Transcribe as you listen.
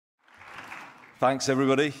Thanks,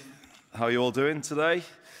 everybody. How are you all doing today?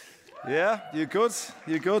 Yeah, you good?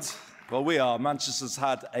 You good? Well, we are. Manchester's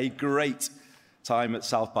had a great time at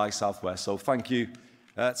South by Southwest, so thank you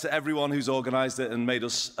to everyone who's organised it and made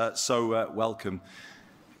us so welcome.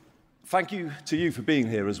 Thank you to you for being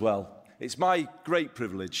here as well. It's my great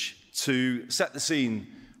privilege to set the scene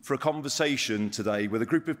for a conversation today with a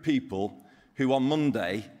group of people who on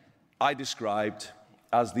Monday I described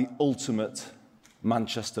as the ultimate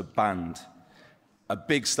Manchester band. A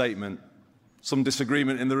big statement. Some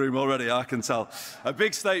disagreement in the room already, I can tell. A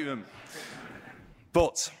big statement.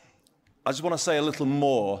 But I just want to say a little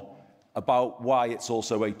more about why it's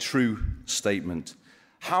also a true statement.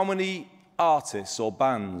 How many artists or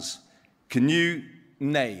bands can you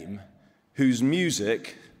name whose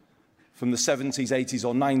music from the 70s, 80s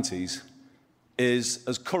or 90s is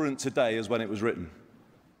as current today as when it was written?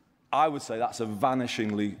 I would say that's a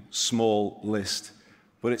vanishingly small list,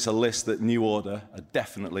 but it's a list that New Order are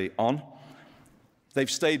definitely on. They've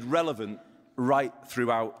stayed relevant right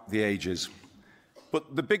throughout the ages.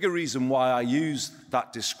 But the bigger reason why I use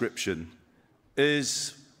that description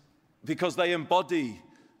is because they embody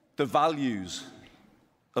the values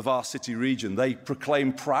of our city region. They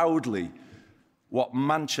proclaim proudly what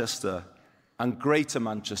Manchester and Greater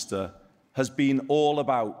Manchester has been all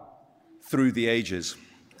about through the ages.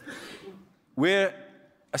 We're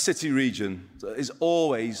a city region that is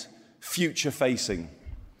always future-facing.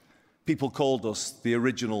 People called us the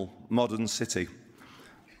original modern city.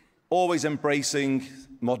 Always embracing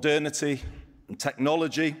modernity and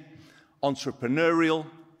technology, entrepreneurial,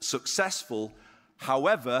 successful,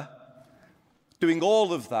 however, doing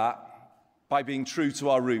all of that by being true to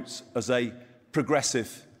our roots as a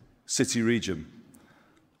progressive city region,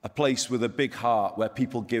 a place with a big heart where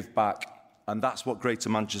people give back, and that's what Greater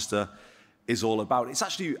Manchester is all about. It's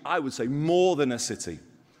actually, I would say, more than a city.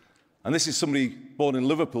 And this is somebody born in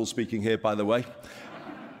Liverpool speaking here, by the way.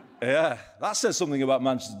 Yeah, that says something about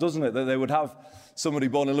Manchester, doesn't it? That they would have somebody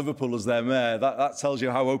born in Liverpool as their mayor. That tells you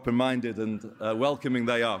how open-minded and welcoming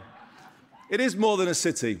they are. It is more than a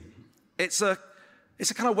city. It's a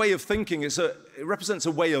kind of way of thinking. It represents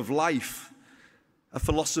a way of life, a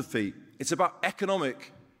philosophy. It's about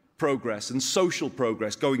economic progress and social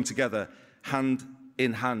progress going together hand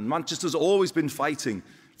in hand. Manchester's always been fighting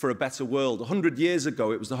for a better world. 100 years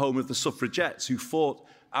ago, it was the home of the suffragettes who fought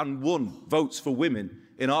and won votes for women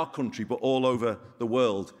in our country, but all over the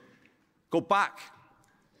world. Go back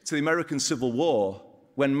to the American Civil War,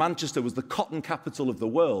 when Manchester was the cotton capital of the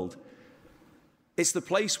world. It's the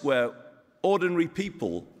place where ordinary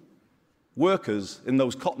people, workers in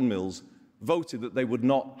those cotton mills, voted that they would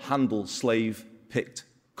not handle slave-picked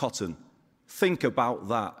cotton. Think about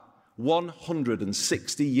that.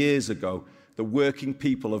 160 years ago, the working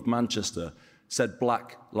people of Manchester said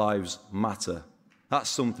Black Lives Matter. That's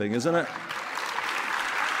something, isn't it?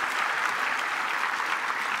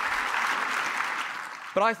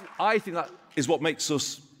 But I think that is what makes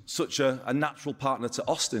us such a natural partner to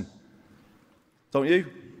Austin. Don't you?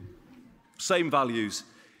 Same values.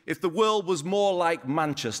 If the world was more like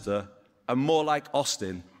Manchester and more like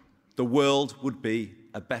Austin, the world would be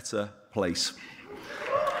a better place.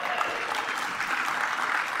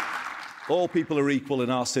 All people are equal in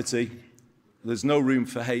our city. There's no room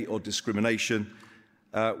for hate or discrimination.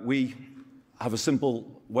 We have a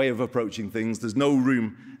simple way of approaching things. There's no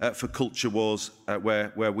room for culture wars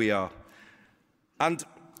where we are. And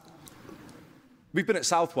we've been at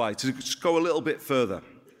South by to just go a little bit further.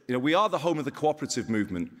 You know, we are the home of the cooperative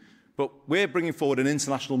movement, but we're bringing forward an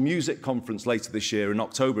international music conference later this year in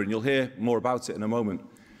October, and you'll hear more about it in a moment.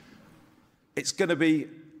 It's going to be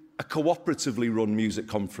a cooperatively run music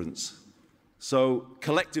conference. So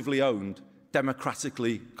collectively owned,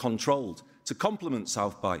 democratically controlled, to complement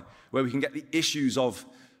South by, where we can get the issues of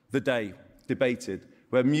the day debated,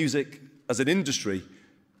 where music as an industry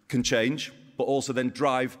can change, but also then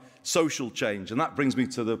drive social change. And that brings me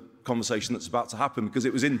to the conversation that's about to happen, because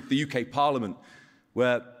it was in the UK Parliament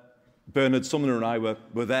where Bernard Sumner and I were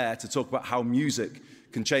there to talk about how music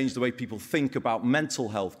can change the way people think about mental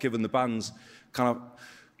health, given the band's kind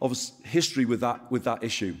of history with that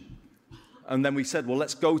issue. And then we said, well,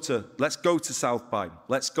 let's go to South by.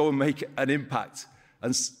 Let's go and make an impact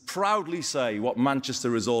and proudly say what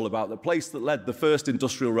Manchester is all about. The place that led the first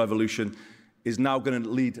industrial revolution is now going to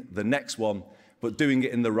lead the next one, but doing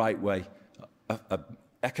it in the right way. A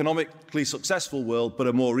economically successful world, but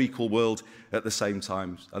a more equal world at the same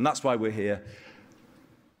time. And that's why we're here.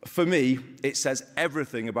 For me, it says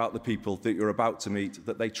everything about the people that you're about to meet,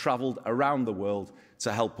 that they travelled around the world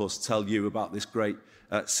to help us tell you about this great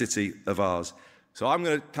city of ours. So I'm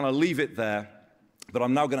going to kind of leave it there But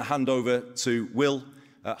I'm now going to hand over to Will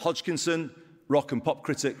Hodgkinson, rock and pop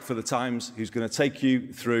critic for The Times, who's going to take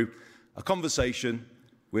you through a conversation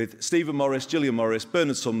with Stephen Morris, Gillian Morris,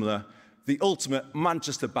 Bernard Sumner, the ultimate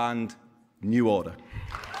Manchester band, New Order.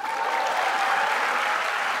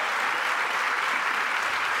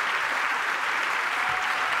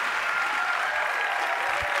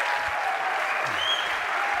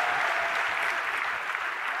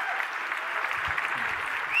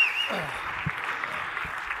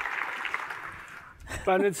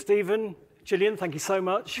 Bernard, Stephen, Gillian, thank you so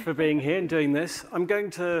much for being here and doing this. I'm going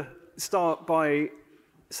to start by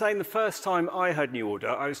saying the first time I heard New Order,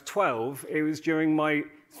 I was 12. It was during my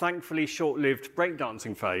thankfully short-lived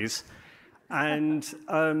breakdancing phase. And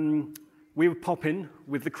we were popping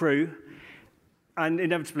with the crew. And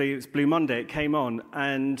inevitably, it was Blue Monday, it came on.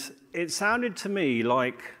 And it sounded to me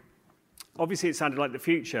like, obviously it sounded like the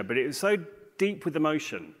future, but it was so deep with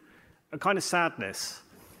emotion, a kind of sadness.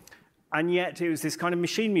 And yet it was this kind of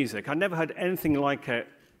machine music. I'd never heard anything like it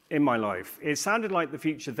in my life. It sounded like the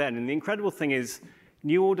future then. And the incredible thing is,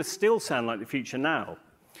 New Order still sound like the future now.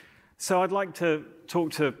 So I'd like to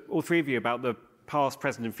talk to all three of you about the past,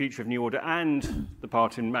 present, and future of New Order and the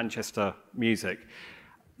part in Manchester music.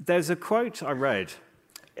 There's a quote I read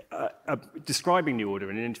describing New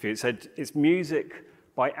Order in an interview. It said, it's music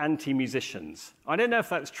by anti-musicians. I don't know if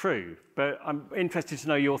that's true, but I'm interested to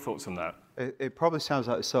know your thoughts on that. It probably sounds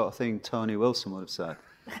like the sort of thing Tony Wilson would have said.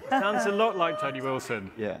 Sounds a lot like Tony Wilson.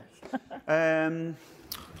 Yeah.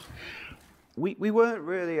 We weren't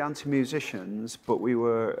really anti-musicians, but we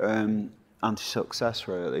were anti-success,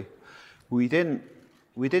 really. We didn't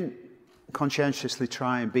conscientiously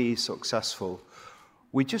try and be successful.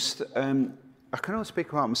 We just, I can only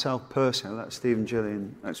speak about myself personally, let Steve and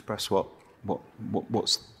Gillian express what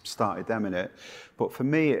started them in it. But for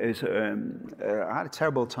me, it is, I had a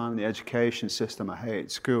terrible time in the education system. I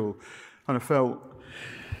hated school, and I felt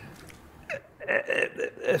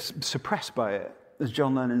suppressed by it. As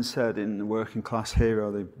John Lennon said in The Working Class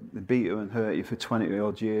Hero, they beat you and hurt you for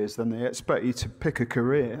 20-odd years, then they expect you to pick a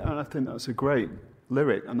career. And I think that's a great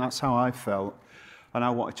lyric, and that's how I felt. And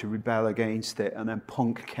I wanted to rebel against it. And then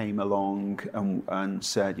punk came along and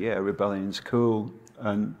said, yeah, rebellion's cool.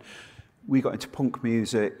 And we got into punk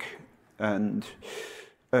music, and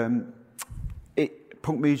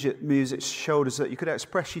punk music showed us that you could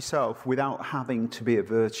express yourself without having to be a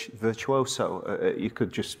virtuoso. You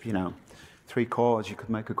could just, 3 chords, you could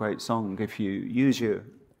make a great song if you use your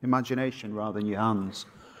imagination rather than your hands.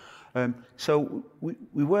 So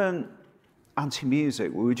we weren't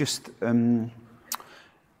anti-music, we were just didn't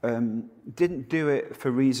do it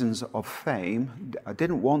for reasons of fame. I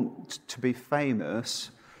didn't want to be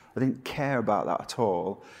famous. I didn't care about that at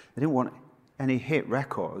all. I didn't want any hit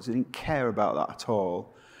records. I didn't care about that at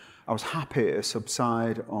all. I was happy to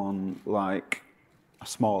subside on like a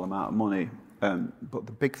small amount of money. But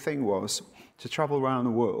the big thing was to travel around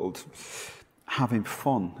the world having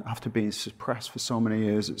fun after being suppressed for so many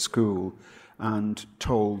years at school and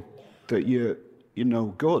told that you're no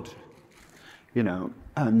good,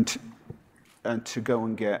 and to go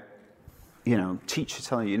and get, teachers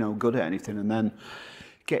telling you you're no good at anything, and then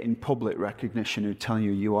getting public recognition who tell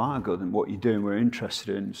you you are good and what you're doing we're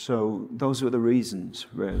interested in. So those were the reasons,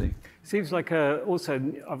 really. Seems like also,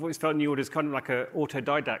 I've always felt New Order is kind of like an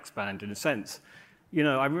autodidacts band in a sense.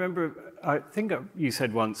 I remember, I think you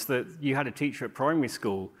said once that you had a teacher at primary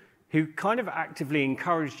school who kind of actively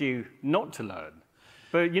encouraged you not to learn.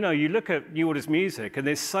 But, you look at New Order's music and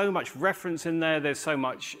there's so much reference in there, there's so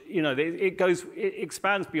much, it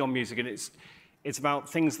expands beyond music, and it's about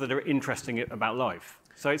things that are interesting about life.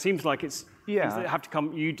 So it seems like it's things that have to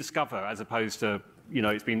come, you discover, as opposed to,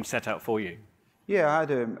 it's been set out for you. Yeah,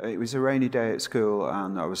 it was a rainy day at school,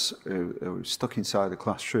 and I was stuck inside the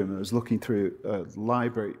classroom, and I was looking through the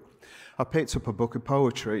library. I picked up a book of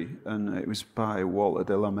poetry, and it was by Walter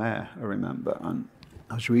de la Mare, I remember, and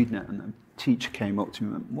I was reading it, and the teacher came up to me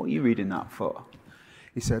and went, "What are you reading that for?"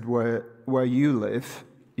 He said, where you live,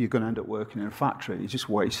 you're going to end up working in a factory. You're just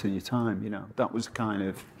wasting your time, That was the kind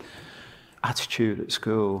of attitude at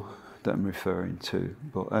school that I'm referring to.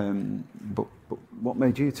 But what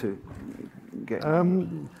made you two get...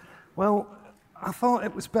 Well, I thought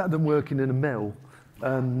it was better than working in a mill,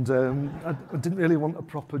 and I didn't really want a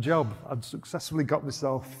proper job. I'd successfully got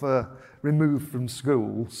myself removed from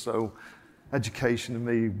school, so education and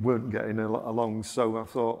me weren't getting along, so I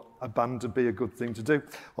thought a band would be a good thing to do.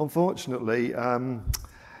 Unfortunately,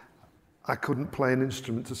 I couldn't play an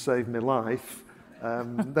instrument to save my life. I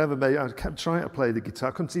kept trying to play the guitar.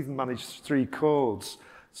 I couldn't even manage 3 chords.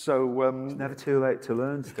 So It's never too late to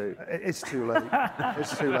learn, Steve. it's too late.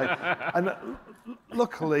 It's too late. And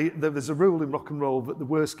luckily, there's a rule in rock and roll that the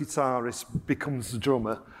worst guitarist becomes the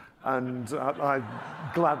drummer, and I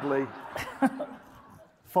gladly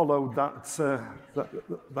followed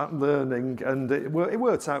that learning, and it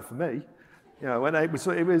worked out for me. You know, and it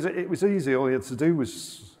was easy. All you had to do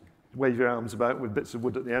was wave your arms about with bits of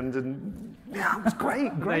wood at the end, and yeah, it was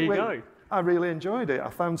great. There you go. I really enjoyed it. I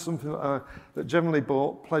found something that generally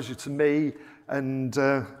brought pleasure to me and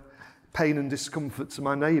pain and discomfort to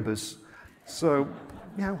my neighbours. So,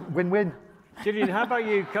 yeah, win-win. Gillian, how about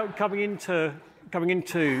you coming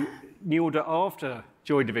into New Order after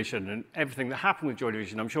Joy Division and everything that happened with Joy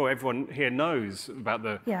Division? I'm sure everyone here knows about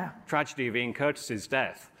the tragedy of Ian Curtis's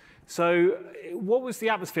death. So, what was the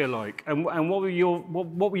atmosphere like, and what were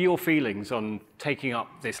your feelings on taking up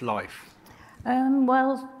this life?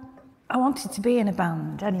 Well, I wanted to be in a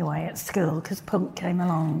band anyway at school because punk came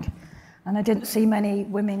along, and I didn't see many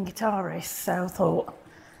women guitarists, so I thought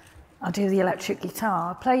I'll do the electric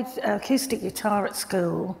guitar. I played acoustic guitar at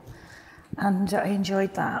school, and I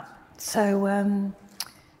enjoyed that. So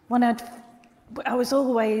when I was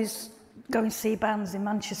always going to see bands in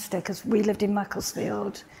Manchester because we lived in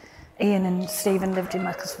Macclesfield. Ian and Stephen lived in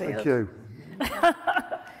Macclesfield. Thank you.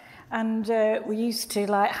 And we used to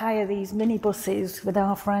hire these minibuses with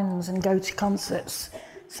our friends and go to concerts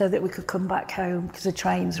so that we could come back home because the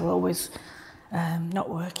trains were always not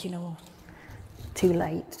working or too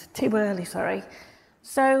early, sorry.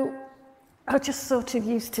 So I just sort of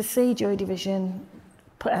used to see Joy Division,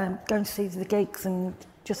 going to see the gigs and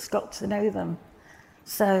just got to know them.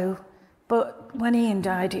 So, but when Ian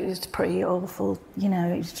died, it was pretty awful. You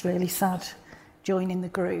know, it was really sad joining the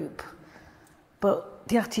group. But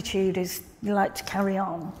the attitude is you like to carry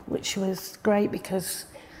on, which was great because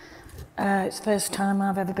it's the first time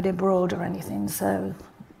I've ever been abroad or anything. So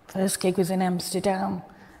first gig was in Amsterdam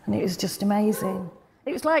and it was just amazing.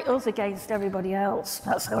 It was like us against everybody else.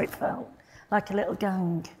 That's how it felt, like a little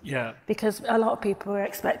gang. Yeah. Because a lot of people were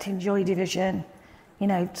expecting Joy Division, you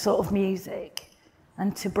know, sort of music,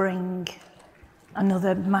 and to bring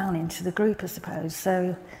another man into the group, I suppose.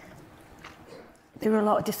 So there were a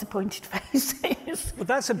lot of disappointed faces. Well,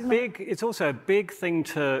 it's also a big thing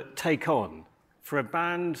to take on for a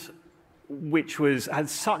band which had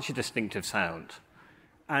such a distinctive sound,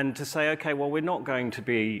 and to say, okay, well, we're not going to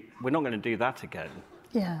do that again.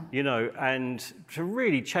 Yeah. You know, and to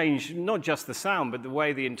really change not just the sound, but the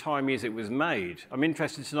way the entire music was made. I'm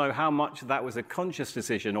interested to know how much of that was a conscious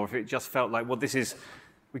decision, or if it just felt like, well,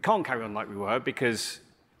 we can't carry on like we were because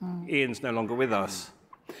Ian's no longer with us.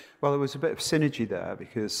 Well, there was a bit of synergy there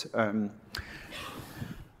because I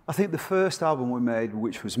think the first album we made,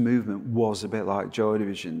 which was Movement, was a bit like Joy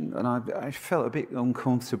Division, and I felt a bit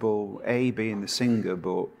uncomfortable, A, being the singer,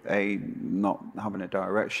 but A, not having a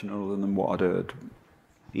direction other than what I'd heard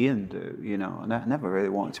Ian do, you know, and I never really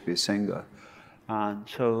wanted to be a singer. And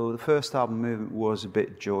so the first album, Movement, was a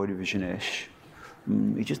bit Joy Division-ish.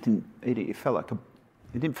 It just didn't, it didn't feel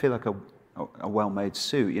like a well-made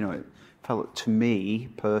suit, you know. It felt to me,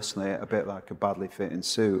 personally, a bit like a badly fitting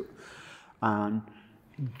suit. And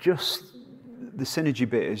just the synergy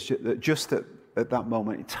bit is just at that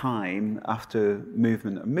moment in time after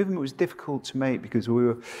Movement. Movement was difficult to make because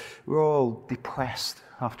we were all depressed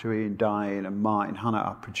after Ian dying, and Martin Hannett,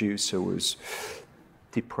 our producer, was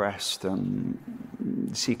depressed and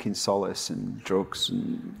seeking solace in drugs,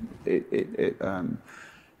 and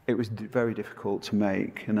it was very difficult to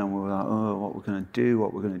make. And then we were like, oh, what we're going to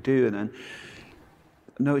do, and then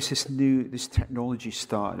I noticed this technology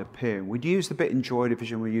started appearing. We'd used a bit in Joy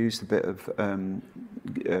Division, we used a bit of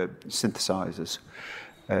synthesizers,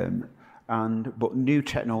 but new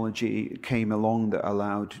technology came along that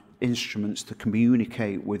allowed instruments to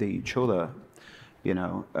communicate with each other, you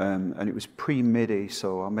know, and it was pre-MIDI,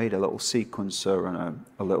 so I made a little sequencer and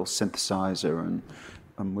a little synthesizer,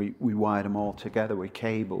 and we wired them all together with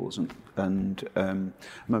cables. And I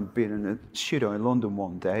remember being in a studio in London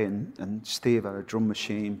one day, and Steve had a drum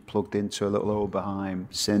machine plugged into a little Oberheim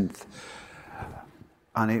synth.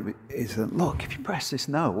 And he said, look, if you press this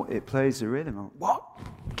note, it plays the rhythm. I went, what?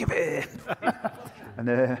 Give it in.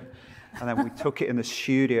 and then we took it in the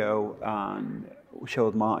studio and we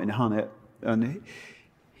showed Martin Hannett, and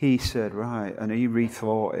he said, right, and he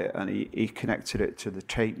rethought it, and he connected it to the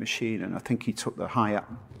tape machine, and I think he took the hi-hat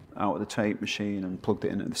out of the tape machine and plugged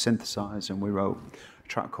it into the synthesizer, and we wrote a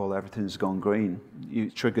track called Everything's Gone Green,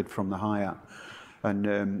 triggered from the hi-hat.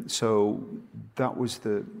 And so that was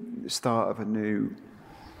the start of a new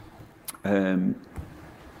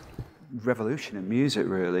revolution in music,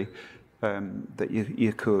 really. that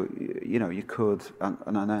you could, you could,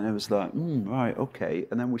 and then it was like, right, okay.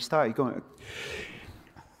 And then we started going to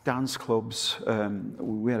dance clubs.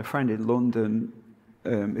 We had a friend in London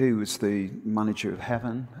who was the manager of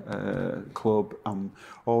Heaven Club.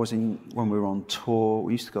 Always when we were on tour,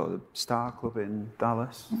 we used to go to the Star Club in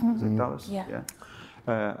Dallas. Is it Dallas? Yeah.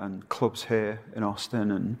 And clubs here in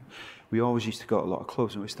Austin, and we always used to go to a lot of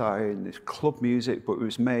clubs, and we started hearing this club music, but it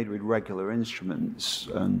was made with regular instruments,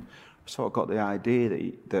 and sort of got the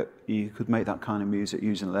idea that you could make that kind of music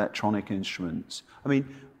using electronic instruments. I mean,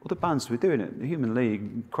 other bands were doing it. The Human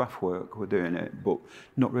League, Kraftwerk were doing it, but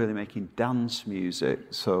not really making dance music.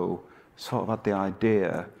 So sort of had the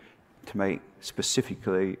idea to make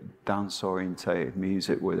specifically dance-orientated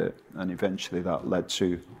music with it, and eventually that led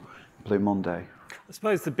to Blue Monday. I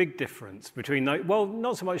suppose the big difference between, well,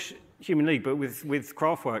 not so much Human League, but with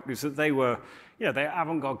Kraftwerk, is that they were, they're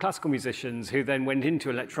avant-garde classical musicians who then went into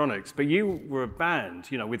electronics. But you were a band,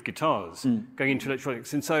 with guitars going into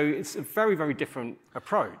electronics. And so it's a very, very different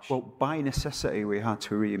approach. Well, by necessity, we had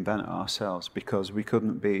to reinvent it ourselves because we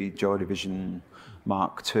couldn't be Joy Division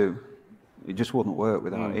Mark II. It just wouldn't work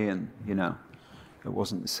without Ian, It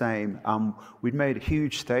wasn't the same. We'd made a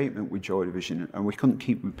huge statement with Joy Division, and we couldn't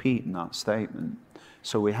keep repeating that statement.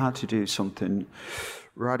 So we had to do something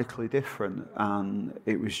radically different, and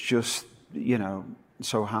it was just,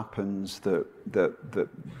 so happens that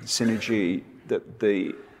synergy, that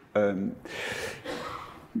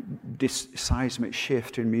this seismic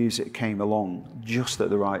shift in music came along just at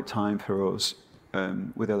the right time for us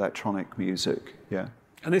with electronic music, yeah.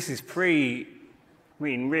 And this is really,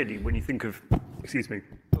 when you think of,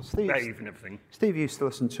 rave and everything. Steve used to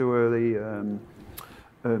listen to early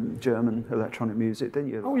German electronic music,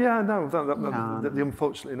 didn't you? Oh yeah, no, the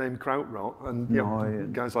unfortunately named Krautrock,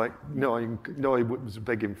 and guys like Neu was a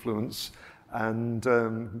big influence, and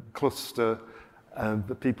Cluster, and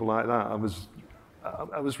the people like that.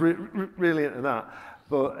 I was really into that,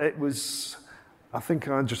 but it was. I think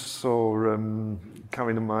I just saw,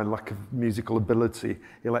 carrying my lack of musical ability,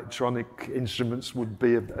 electronic instruments would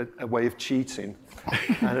be a way of cheating.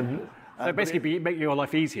 So basically, make your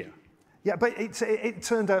life easier. Yeah, but it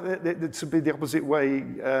turned out to be the opposite way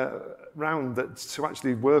round, that to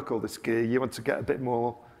actually work all this gear, you had to get a bit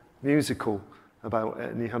more musical about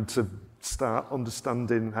it, and you had to start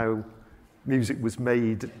understanding how music was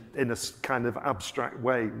made in a kind of abstract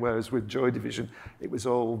way, whereas with Joy Division, it was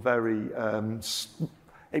all very,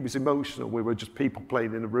 it was emotional. We were just people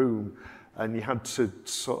playing in a room, and you had to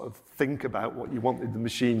sort of think about what you wanted the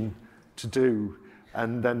machine to do,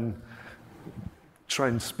 and then try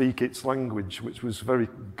and speak its language, which was very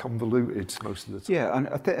convoluted most of the time. Yeah, and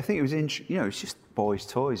I think it was, it's just boys'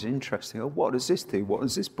 toys, interesting. Oh, what does this do? What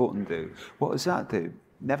does this button do? What does that do?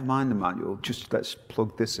 Never mind the manual, just let's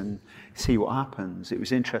plug this and see what happens. It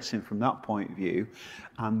was interesting from that point of view.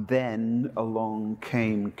 And then along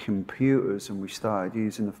came computers, and we started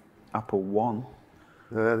using the Apple I.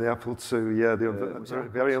 The Apple II, yeah,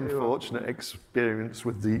 very unfortunate experience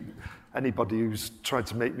with anybody who's tried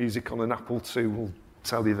to make music on an Apple II will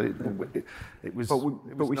tell you that it was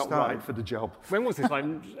not right for the job. When was this, like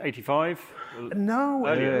 85? No,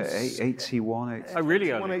 81. Oh, really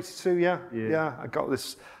early? 182, yeah. I got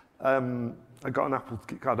this. I got an Apple.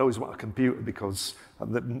 I'd always want a computer because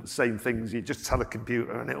the same things. You just tell a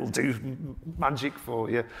computer and it'll do magic for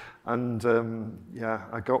you. And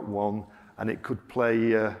I got one, and it could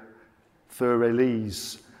play Fur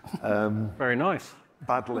Elise. Very nice.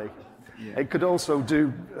 Badly. Yeah. It could also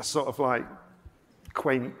do a sort of like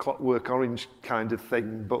quaint Clockwork Orange kind of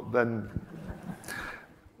thing, but then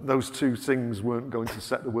those two things weren't going to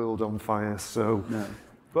set the world on fire, so... No.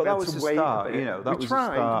 But that was the start,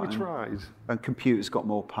 We tried. And computers got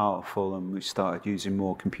more powerful, and we started using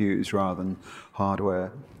more computers rather than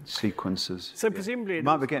hardware sequencers. So presumably...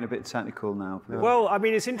 Might be getting a bit technical now. Well, I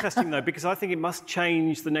mean, it's interesting, though, because I think it must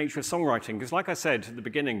change the nature of songwriting, because like I said at the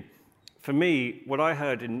beginning, for me, what I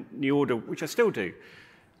heard in New Order, which I still do,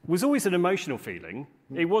 was always an emotional feeling.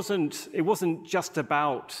 It wasn't just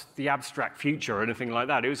about the abstract future or anything like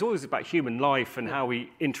that. It was always about human life and how we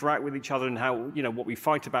interact with each other and how, what we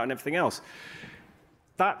fight about and everything else.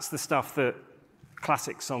 That's the stuff that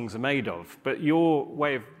classic songs are made of. But your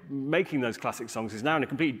way of making those classic songs is now in a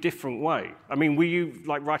completely different way. I mean, were you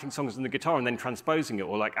like writing songs on the guitar and then transposing it,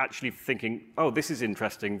 or like actually thinking, oh, this is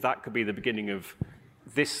interesting, that could be the beginning of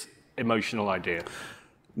this emotional idea?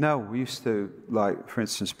 No, we used to, like, for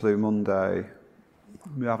instance, Blue Monday,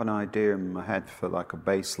 we have an idea in my head for like a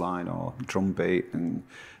bass line or drum beat, and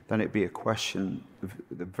then it'd be a question.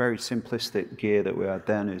 The very simplistic gear that we had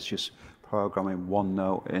then is just programming one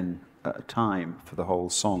note in at a time for the whole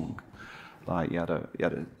song. Like you had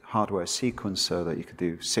a hardware sequencer that you could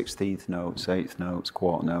do 16th notes, 8th notes,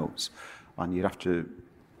 quarter notes, and you'd have to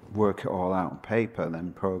work it all out on paper,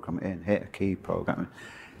 then program it in, hit a key, program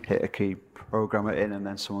it in, and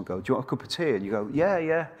then someone go, "Do you want a cup of tea?" And you go,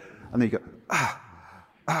 "Yeah." And then you go,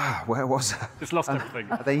 where was I? Just lost everything.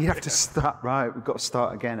 And then you have to start, right, we've got to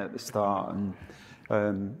start again at the start.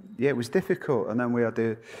 And it was difficult. And then we had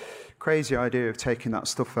the crazy idea of taking that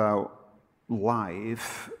stuff out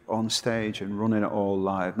live on stage and running it all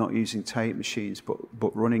live, not using tape machines,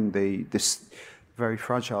 but running this very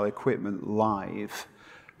fragile equipment live,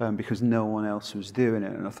 because no one else was doing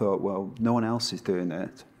it. And I thought, well, no one else is doing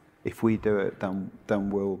it. If we do it, then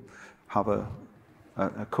we'll have a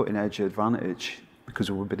cutting-edge advantage, because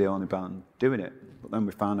we would be the only band doing it. But then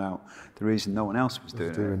we found out the reason no one else was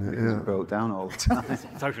doing it because it broke down all the time.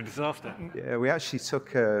 Total disaster. Yeah, we actually took,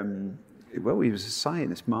 he was a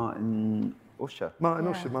scientist, Martin Usher. Martin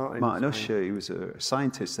Usher, he was a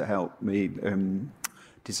scientist that helped me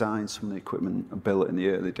design some of the equipment I built in the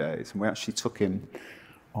early days. And we actually took him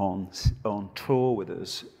on tour with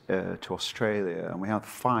us to Australia, and we had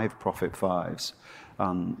 5 Prophet 5s.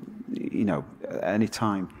 And, any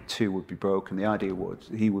time 2 would be broken, the idea was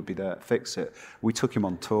he would be there to fix it. We took him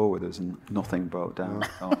on tour with us and nothing broke down.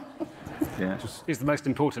 Yeah. He's the most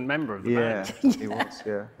important member of the band. Yeah, he was,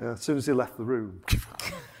 yeah. As soon as he left the room,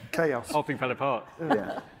 chaos. Whole thing fell apart.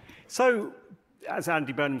 Yeah. So, as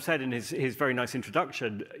Andy Burnham said in his very nice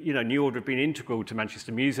introduction, New Order have been integral to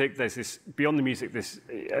Manchester music. There's this, Beyond the Music, this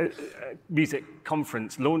music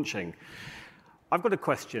conference launching. I've got a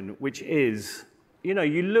question, which is,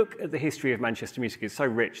 you look at the history of Manchester music, it's so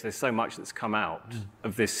rich, there's so much that's come out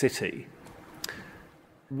of this city.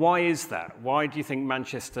 Why is that? Why do you think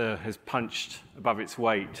Manchester has punched above its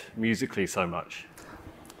weight musically so much?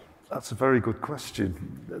 That's a very good question.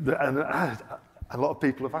 And a lot of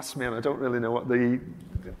people have asked me, and I don't really know what the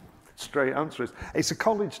straight answer is. It's a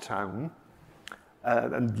college town,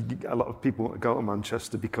 and a lot of people want to go to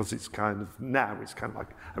Manchester because it's kind of like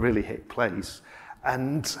a really hit place.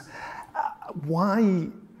 And why?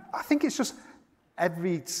 I think it's just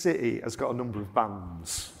every city has got a number of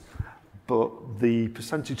bands, but the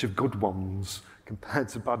percentage of good ones compared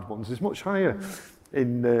to bad ones is much higher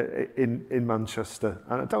in Manchester.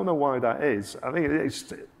 And I don't know why that is. I think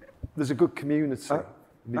there's a good community.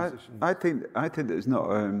 I think there's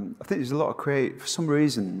not. I think there's a lot of creative. For some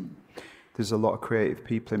reason, there's a lot of creative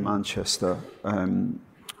people in Manchester,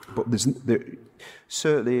 but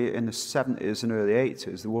certainly in the 70s and early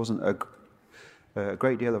 80s, there wasn't a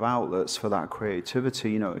great deal of outlets for that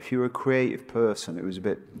creativity. If you were a creative person, it was a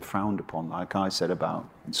bit frowned upon, like I said about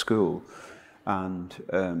in school, and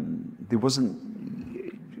there wasn't.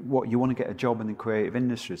 What you want to get a job in the creative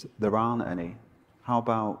industries? There aren't any. How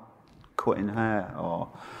about cutting hair or,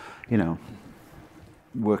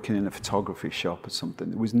 working in a photography shop or something?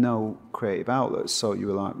 There was no creative outlets, so you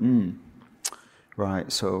were like,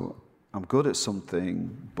 right, so I'm good at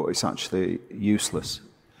something, but it's actually useless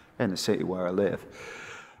in the city where I live.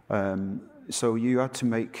 So you had to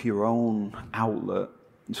make your own outlet,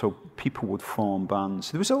 so people would form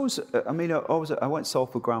bands. There was always, I went to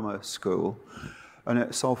Salford Grammar School, and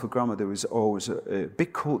at Salford Grammar there was always a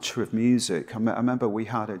big culture of music. I remember we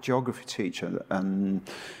had a geography teacher, and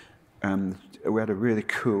we had a really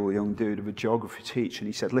cool young dude of a geography teacher, and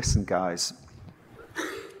he said, "Listen, guys,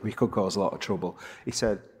 we could cause a lot of trouble." He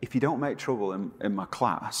said, "If you don't make trouble in my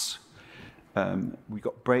class, we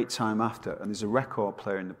got break time after, and there's a record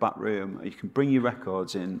player in the back room, and you can bring your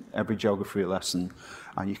records in every geography lesson,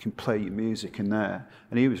 and you can play your music in there."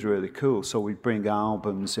 And he was really cool, so we'd bring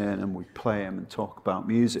albums in and we'd play them and talk about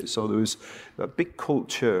music. So there was a big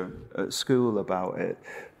culture at school about it.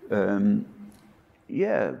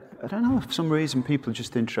 I don't know, for some reason people are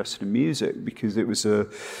just interested in music, because it was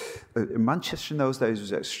Manchester in those days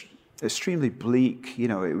was extremely bleak.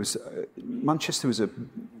 Manchester was a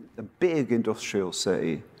big industrial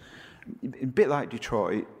city, a bit like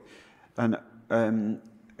Detroit, and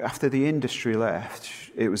after the industry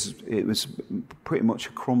left, it was pretty much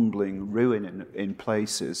a crumbling ruin in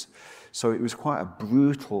places. So it was quite a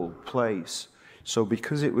brutal place. So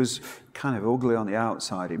because it was kind of ugly on the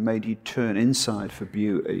outside, it made you turn inside for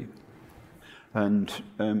beauty. And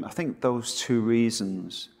I think those two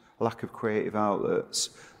reasons, lack of creative outlets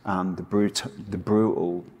and the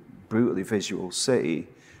brutally visual city,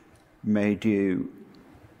 made you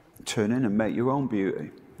turn in and make your own beauty.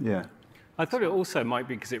 Yeah. I thought it also might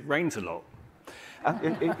be because it rains a lot.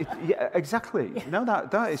 Yeah, exactly. No,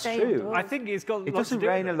 that is true. I think it's got. It doesn't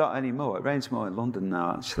rain a lot anymore. It rains more in London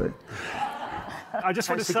now, actually. I just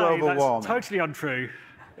want to say global that's warming. totally untrue.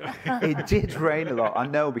 It did rain a lot. I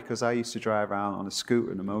know because I used to drive around on a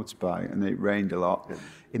scooter and a motorbike, and it rained a lot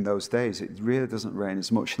in those days. It really doesn't rain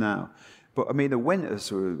as much now. But I mean, the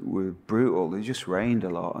winters were brutal. It just rained a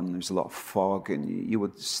lot, and there was a lot of fog, and you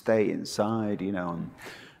would stay inside, you know. And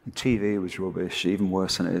TV was rubbish, even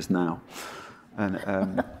worse than it is now.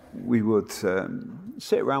 And we would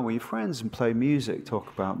sit around with your friends and play music, talk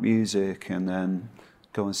about music, and then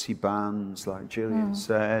go and see bands, like Gillian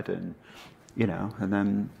said, and you know, and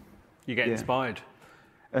then you get inspired.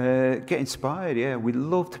 Get inspired, yeah. We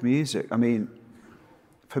loved music. I mean,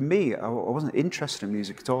 for me, I wasn't interested in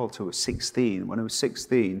music at all until I was 16. When I was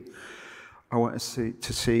 16, I went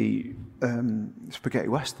to see spaghetti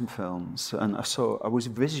western films, and I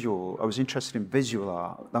was interested in visual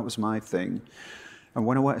art. That was my thing. And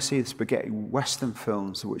when I went to see the spaghetti western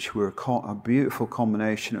films, which were a beautiful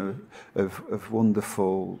combination of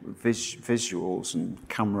wonderful visuals and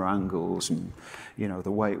camera angles, and you know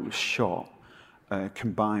the way it was shot,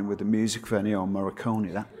 combined with the music of Ennio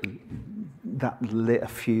Morricone, that lit a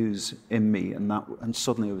fuse in me, and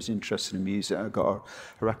suddenly I was interested in music. I got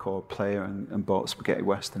a record player and bought spaghetti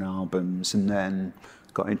western albums, and then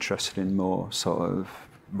got interested in more sort of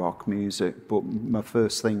rock music. But my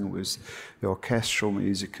first thing was the orchestral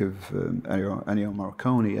music of Ennio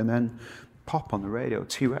Morricone, and then pop on the radio.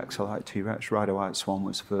 T-Rex, I like T-Rex. Ride a White Swan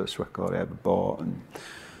was the first record I ever bought, and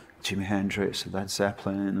Jimi Hendrix, Led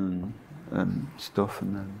Zeppelin, and stuff,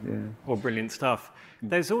 and then, yeah. Well, brilliant stuff.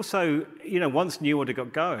 There's also, you know, once New Order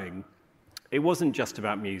got going, it wasn't just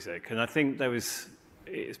about music, and I think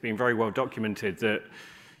it's been very well documented that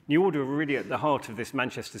New Order were really at the heart of this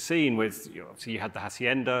Manchester scene with, obviously you had the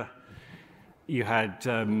Hacienda, you had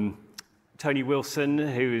Tony Wilson,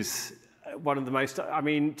 who's one of the most, I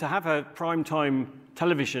mean, to have a primetime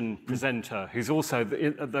television presenter who's also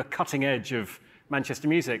at the cutting edge of Manchester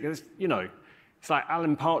music, you know, it's like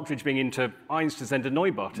Alan Partridge being into Einstürzende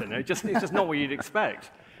Neubauten. It's just not what you'd expect.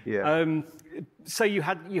 Yeah. So you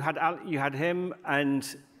had him,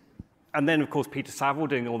 and then of course Peter Saville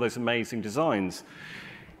doing all those amazing designs.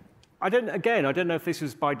 I don't know if this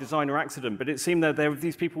was by design or accident, but it seemed that there were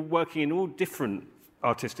these people working in all different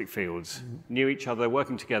artistic fields, knew each other,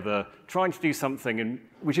 working together, trying to do something,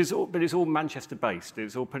 but it's all Manchester based.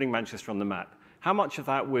 It's all putting Manchester on the map. How much of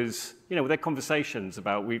that was, you know, were there conversations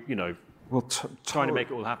about trying to make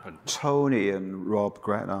it all happen? Tony and Rob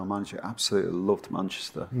Gretton, our manager, absolutely loved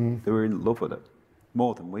Manchester. They were in love with it,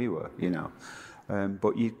 more than we were, you know.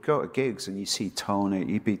 But you'd go to gigs and you see Tony,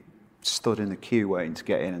 you'd be stood in the queue waiting to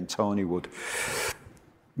get in, and Tony would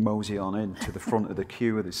mosey on in to the front of the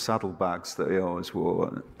queue with his saddlebags that he always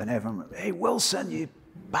wore, and everyone would, "Hey Wilson, you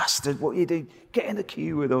bastard, what are you doing? Get in the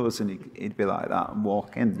queue with us," and he'd be like that and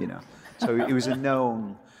walk in, you know. So he was a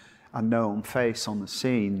known face on the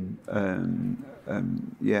scene,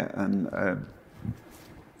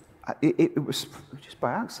 it was just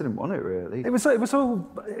by accident, wasn't it? Really, it was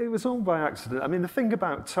all by accident. I mean, the thing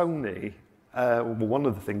about Tony, one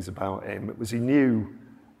of the things about him was he knew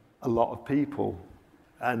a lot of people,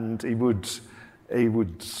 and he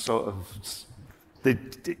would sort of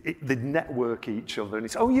they'd network each other, and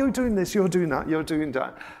he'd say, "Oh, you're doing this, you're doing that, you're doing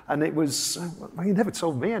that," and it was, well, he never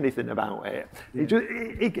told me anything about it. Yeah.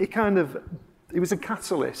 He was a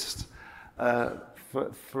catalyst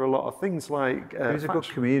for a lot of things, like he was a good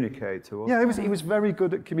communicator. Yeah, he was very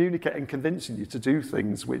good at communicating, convincing you to do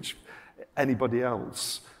things which anybody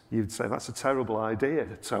else, you'd say, that's a terrible idea,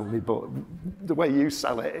 Tony, but the way you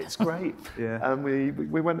sell it, it's great. Yeah. And we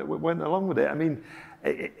went along with it. I mean,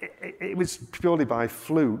 it was purely by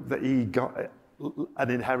fluke that he got an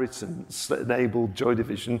inheritance that enabled Joy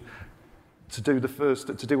Division to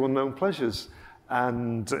do Unknown Pleasures.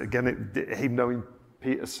 And again, him knowing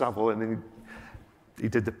Peter Saville, and he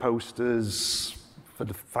did the posters for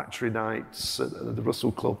the factory nights at the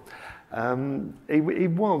Russell Club. He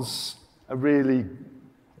was a really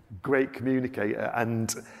great communicator,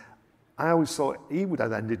 and I always thought he would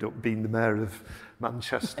have ended up being the mayor of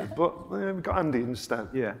Manchester, but we got Andy instead.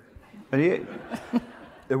 Yeah, and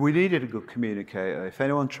we needed a good communicator. If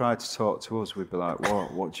anyone tried to talk to us, we'd be like,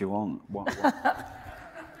 what do you want?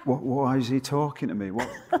 Why is he talking to me?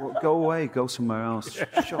 Go away, go somewhere else.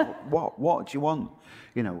 Shut up. What do you want?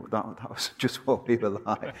 You know, that was just what we were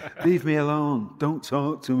like. Leave me alone, don't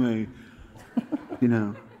talk to me. You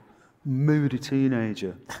know, moody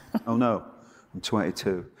teenager. Oh no, I'm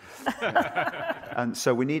 22. And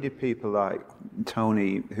so we needed people like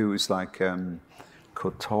Tony, who was like,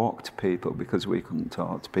 could talk to people, because we couldn't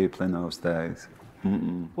talk to people in those days.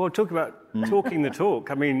 Well, talk about talking the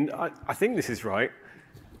talk. I mean, I think this is right.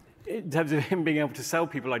 In terms of him being able to sell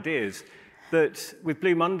people ideas, that with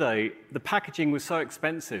Blue Monday, the packaging was so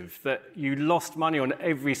expensive that you lost money on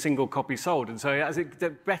every single copy sold. And so as it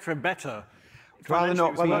got better and better, We'd rather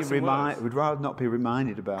we'd rather not be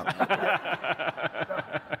reminded about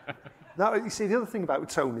that. Now, you see, the other thing about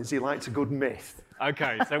Tony is he likes a good myth.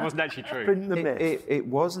 Okay, so it wasn't actually true. Print the myth. It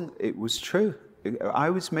wasn't. It was true. I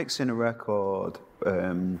was mixing a record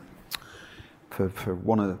for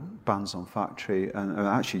one of the bands on Factory, and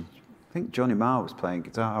actually, I think Johnny Marr was playing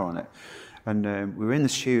guitar on it, and we were in the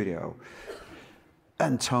studio,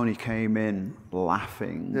 and Tony came in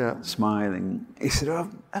laughing, smiling. He said, "Oh,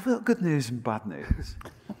 I've got good news and bad news."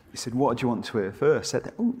 He said, "What do you want to hear first?" I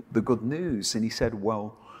said, "Oh, the good news." And he said,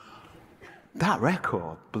 "Well, that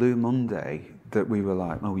record, Blue Monday, that we were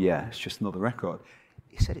like, oh yeah, it's just another record."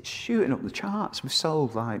 He said, "It's shooting up the charts. We've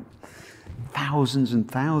sold like thousands and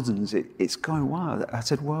thousands. It's going wild." I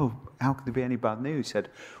said, "Well, how could there be any bad news?" He said,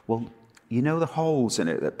 "Well, you know the holes in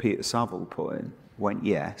it that Peter Saville put in?" I went,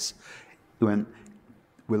 "Yes." He went,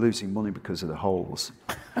 "We're losing money because of the holes."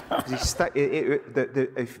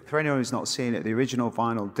 For anyone who's not seen it, the original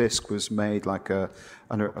vinyl disc was made like a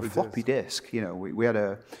floppy disc. You know,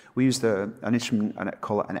 we used an instrument and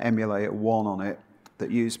call it an emulator 1 on it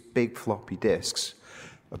that used big floppy discs.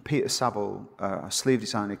 Peter Saville, a sleeve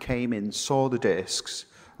designer, came in, saw the discs,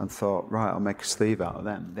 and thought, right, I'll make a sleeve out of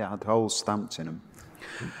them. They had holes stamped in them.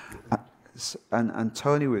 And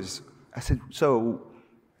Tony was, I said, "So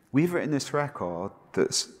we've written this record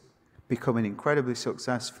that's becoming incredibly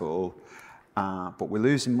successful, but we're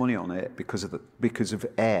losing money on it because of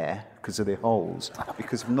air, because of the holes,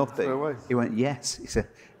 because of nothing." He went, "Yes." He said,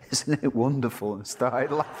 "Isn't it wonderful?" And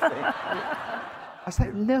started laughing. I was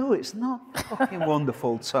like, "No, it's not fucking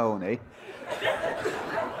wonderful, Tony."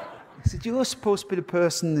 He said, "You're supposed to be the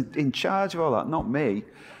person in charge of all that, not me."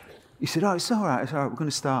 He said, "Oh, it's all right. We're going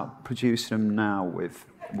to start producing them now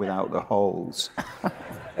without the holes."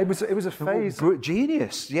 It was a phase.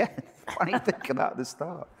 Genius, yeah. Why didn't you think of that at the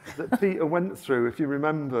start? That Peter went through. If you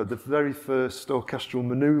remember, the very first Orchestral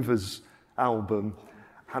Manoeuvres album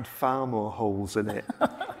had far more holes in it.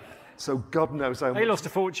 So God knows how much. They lost a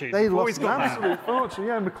fortune. They lost an absolute fortune.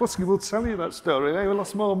 Yeah, McCluskey will tell you that story. They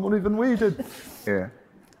lost more money than we did. Yeah.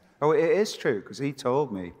 Oh, it is true, because he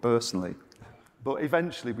told me personally. But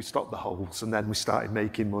eventually we stopped the holes and then we started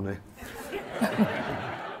making money.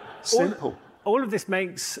 Simple. All of this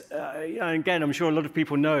makes, again, I'm sure a lot of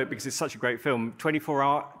people know it because it's such a great film,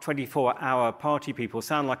 24-hour Party People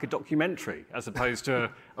sound like a documentary as opposed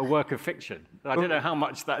to a work of fiction. I don't know how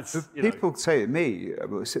much that's... People say to me,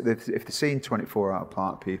 if they've seen 24-Hour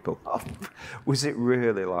Party People, was it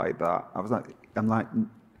really like that? I'm like,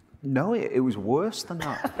 no, it was worse than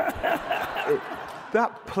that.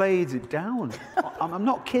 That played it down. I'm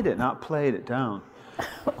not kidding, that played it down.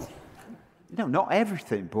 No, not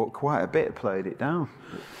everything, but quite a bit played it down.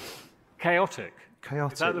 Chaotic.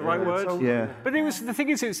 Chaotic. Is that the right word? Yeah. But the thing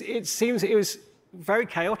is, it seems it was very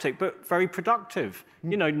chaotic, but very productive.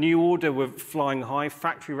 You know, New Order were flying high,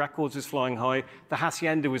 Factory Records was flying high, the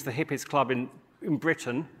Hacienda was the hippest club in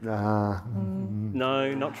Britain. No,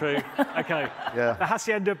 not true. Okay. Yeah. The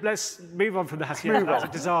Hacienda, let's move on from the Hacienda. That's a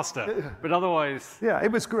disaster. But otherwise... Yeah,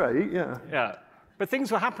 it was great, yeah. Yeah. But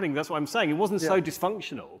things were happening, that's what I'm saying. It wasn't so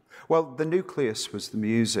dysfunctional. Well, the nucleus was the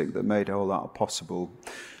music that made all that possible.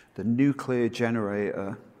 The nuclear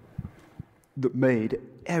generator that made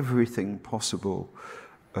everything possible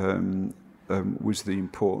was the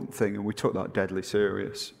important thing, and we took that deadly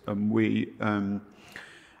serious. And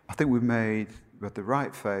I think we had the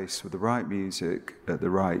right face with the right music at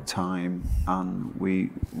the right time, and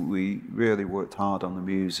we really worked hard on the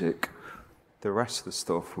music. The rest of the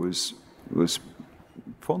stuff was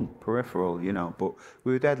fun, peripheral, you know, but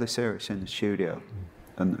we were deadly serious in the studio,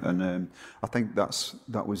 and I think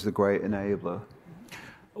that was the great enabler.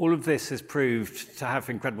 All of this has proved to have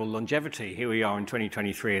incredible longevity. Here we are in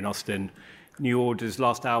 2023 in Austin. New Order's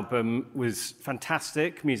last album was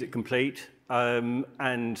fantastic, Music Complete,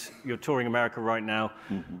 and you're touring America right now.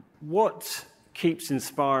 Mm-hmm. What keeps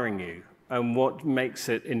inspiring you, and what makes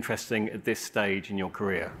it interesting at this stage in your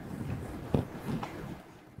career?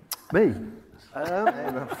 Me?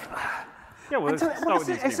 Yeah, well,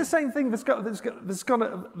 it's the same thing. There's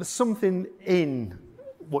something in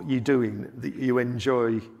what you're doing that you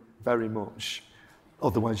enjoy very much.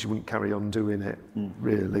 Otherwise, you wouldn't carry on doing it,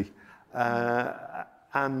 really.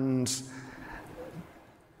 And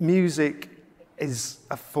music is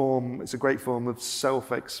it's a great form of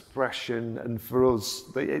self-expression, and for us,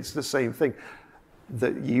 it's the same thing.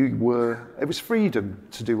 It was freedom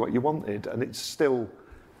to do what you wanted, and it's still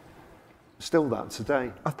that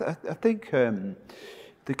today. I think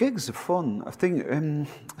The gigs are fun. I think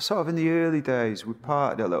sort of in the early days we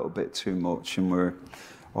partied a little bit too much and we're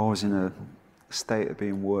always in a state of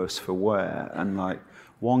being worse for wear, and like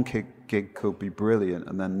one gig could be brilliant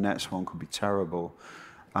and then the next one could be terrible,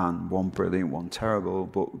 and one brilliant, one terrible.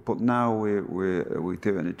 But now we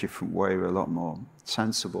do it in a different way. We're a lot more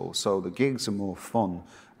sensible. So the gigs are more fun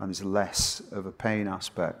and there's less of a pain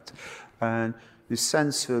aspect. And this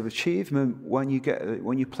sense of achievement when you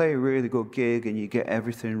play a really good gig and you get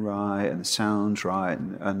everything right and the sound's right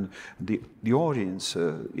and the audience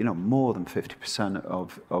are, you know, more than 50%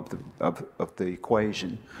 of the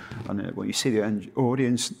equation, and when you see the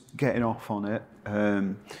audience getting off on it,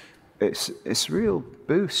 it's a real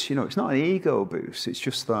boost. You know, it's not an ego boost. It's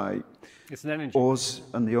just like it's an energy. Us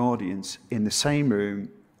and the audience in the same room,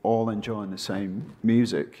 all enjoying the same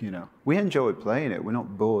music, you know. We enjoy playing it. We're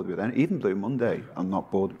not bored with it. Even Blue Monday, I'm not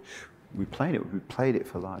bored. We played it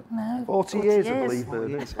for like 40 years, I believe,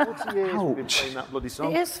 Bernard. 40 years we've been Ouch. playing that bloody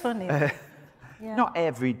song. It is funny. Yeah. Not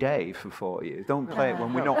every day for 40 years. Don't play it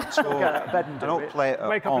when we're not touring. I don't play it at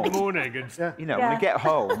Wake up home. in the morning and You know, when I get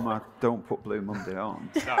home, I don't put Blue Monday on.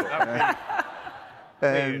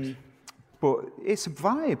 But it's a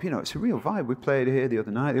vibe, you know, it's a real vibe. We played here the other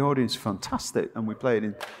night. The audience is fantastic, and we played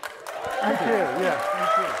in Thank you, yeah.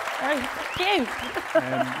 Thank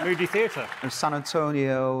you. Moody Theatre. San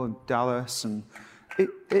Antonio and Dallas, and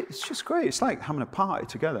it's just great. It's like having a party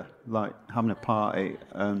together, like having a party,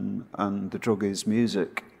 and the drug is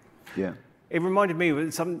music. Yeah. It reminded me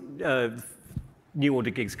of some New Order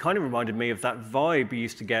gigs. Kind of reminded me of that vibe you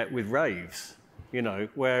used to get with raves. You know,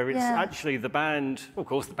 where it's actually the band. Of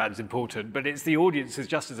course, the band's important, but it's the audience is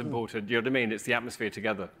just as important. You know what I mean? It's the atmosphere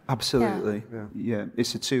together. Absolutely. Yeah.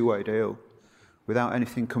 It's a two-way deal. Without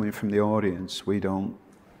anything coming from the audience, we've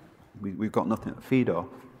got nothing to feed off.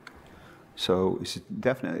 So it's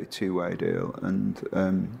definitely a two-way deal, and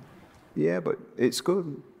but it's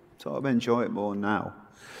good. Sort of enjoy it more now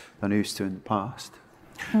than I used to in the past.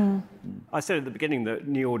 I said at the beginning that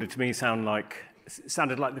New Order to me sounded like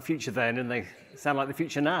the future then, and they sound like the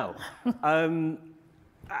future now.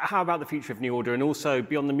 How about the future of New Order, and also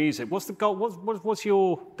beyond the music? What's the goal? What's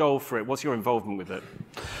your goal for it? What's your involvement with it?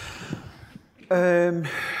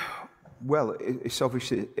 Well, it's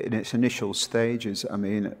obviously in its initial stages. I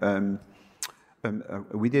mean,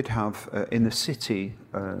 we did have in the city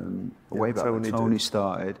way back when Tony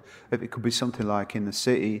started. If it could be something like in the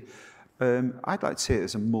city. I'd like to see it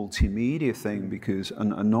as a multimedia thing because,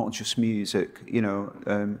 and not just music. You know,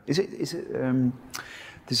 is it?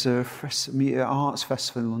 There's a arts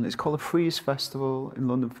festival in London. It's called a Freeze Festival in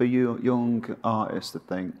London for young artists, I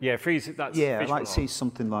think. Yeah, Freeze. That's I'd like to see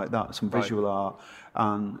something like that, some visual art,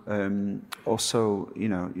 and also you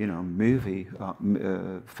know, movie,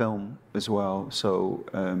 film as well. So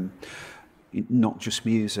not just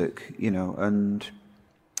music, you know, and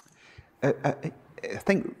I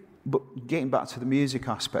think. But getting back to the music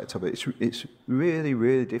aspect of it, it's really,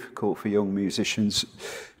 really difficult for young musicians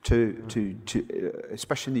to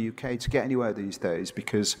especially in the UK, to get anywhere these days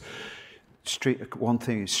because one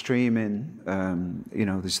thing is streaming. You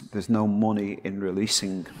know, there's no money in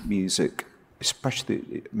releasing music,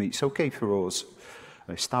 especially. I mean, it's okay for us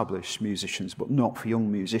established musicians, but not for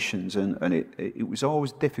young musicians. And it was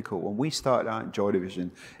always difficult when we started out in Joy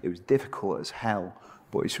Division. It was difficult as hell.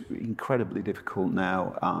 But it's incredibly difficult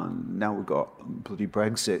now, and now we've got bloody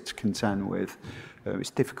Brexit to contend with. It's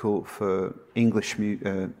difficult for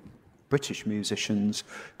British musicians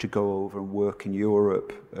to go over and work in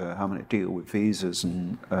Europe, having to deal with visas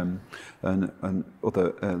and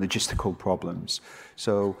other logistical problems.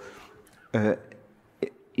 So,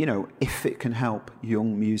 you know, if it can help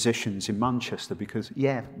young musicians in Manchester, because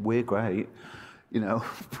we're great, you know,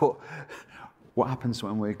 but. What happens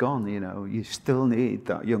when we're gone, you know, you still need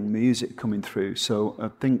that young music coming through. So I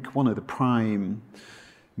think one of the prime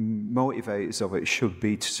motivators of it should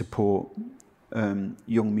be to support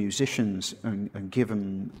young musicians and give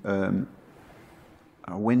them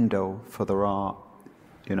a window for their art,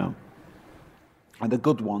 you know. And the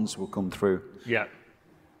good ones will come through. Yeah.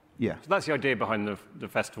 Yeah. So that's the idea behind the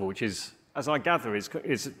festival, which is, as I gather, it's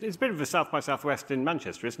a bit of a South by Southwest in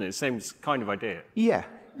Manchester, isn't it? It's the same kind of idea. Yeah.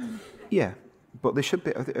 But there should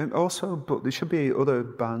be other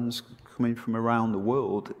bands coming from around the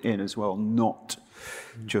world in as well, not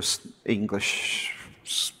just English,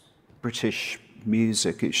 British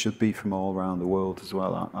music. It should be from all around the world as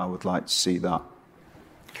well. I would like to see that.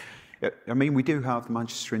 I mean, we do have the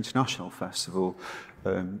Manchester International Festival,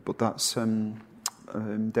 but that's,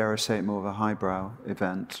 dare I say it, more of a highbrow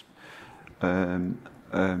event.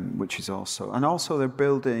 which is also, and also they're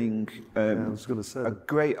building I was going to say a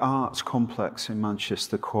great arts complex in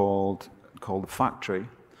Manchester called the Factory,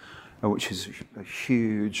 which is a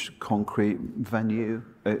huge concrete venue.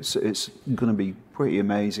 It's going to be pretty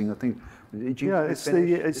amazing. I think. it's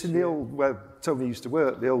in the old where Tony used to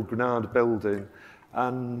work, the old Granada building,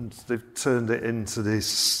 and they've turned it into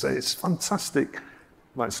this. It's fantastic.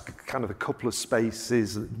 Well, it's kind of a couple of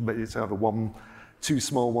spaces. It's either two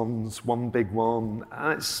small ones, one big one,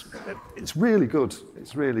 and it's really good.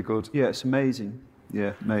 It's really good. Yeah, it's amazing.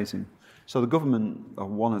 Yeah, amazing. So the government, or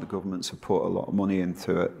one of the governments, have put a lot of money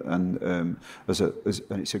into it, and and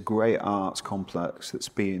it's a great arts complex that's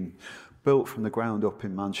being built from the ground up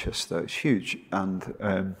in Manchester. It's huge,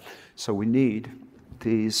 and so we need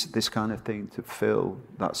this kind of thing to fill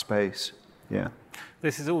that space. Yeah.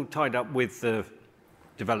 This is all tied up with the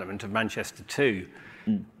development of Manchester too.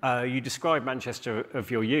 You describe Manchester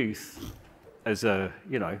of your youth as a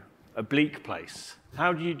bleak place.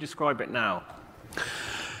 How do you describe it now?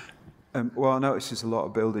 Well, I notice there's a lot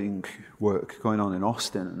of building work going on in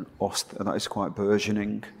Austin, and that is quite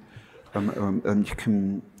burgeoning. And you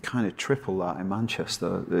can kind of triple that in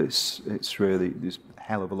Manchester. It's really, there's a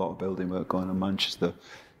hell of a lot of building work going on in Manchester.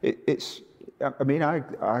 I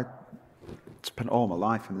spent all my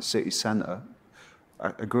life in the city centre.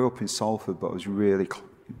 I grew up in Salford, but I was really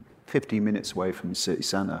 15 minutes away from the city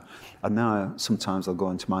centre. And now sometimes I'll go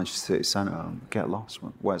into Manchester city centre and get lost.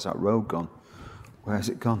 Where's that road gone? Where's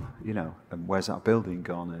it gone? And where's that building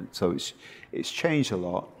gone? And so it's changed a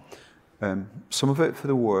lot. Some of it for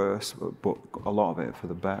the worse, but a lot of it for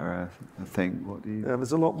the better, I think. What do you?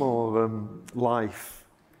 There's a lot more life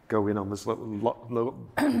going on. There's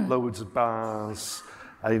loads of bars.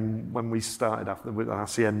 When we started after with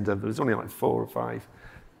Hacienda, there was only like 4 or 5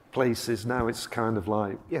 places. Now it's kind of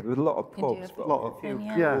like there was a lot of pubs, a lot of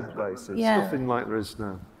pub places. Nothing like there is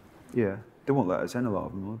now. Yeah, they won't let us in, a lot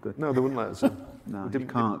of them, would they? No, they wouldn't let us in. No, you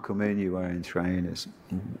can't come in, you're wearing trainers.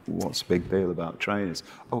 What's the big deal about trainers?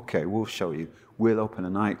 Okay, we'll show you. We'll open a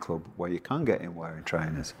nightclub where you can get in wearing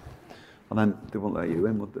trainers. And then they won't let you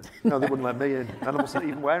in, would they? No, they wouldn't let me in. And I wasn't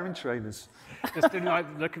even wearing trainers. Just didn't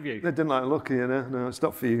like the look of you. They didn't like the look of you, no, it's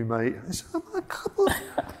not for you, mate. I said,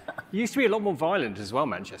 It used to be a lot more violent as well,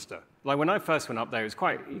 Manchester. Like when I first went up there, it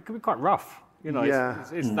could be quite rough.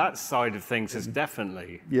 It's that side of things is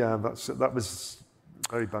definitely. Yeah, that was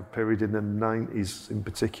a very bad period in the 90s in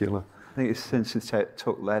particular. I think it's since it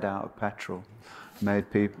took lead out of petrol, out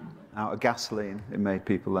of gasoline, it made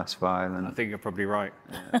people less violent. I think you're probably right.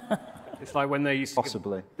 Yeah. It's like when they used to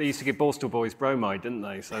give Borstal Boys bromide, didn't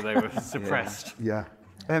they? So they were suppressed. Yeah.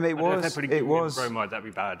 It was bromide. That'd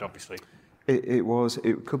be bad, obviously. It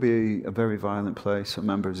could be a very violent place. I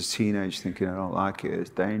remember as a teenager thinking, I don't like it.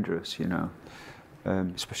 It's dangerous,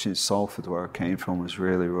 especially in Salford, where I came from, was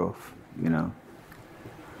really rough. You'd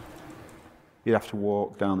have to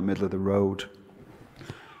walk down the middle of the road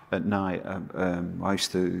at night. I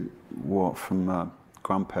used to walk from my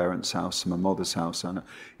grandparents' house to my mother's house, and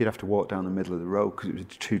you'd have to walk down the middle of the road because it was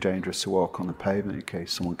too dangerous to walk on the pavement in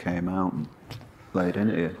case someone came out and laid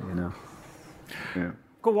into you. Yeah.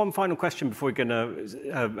 Got one final question before we're going to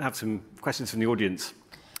have some questions from the audience.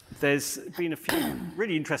 There's been a few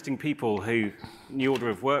really interesting people who New Order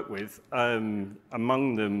have worked with,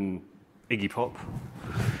 among them Iggy Pop,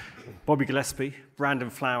 Bobby Gillespie, Brandon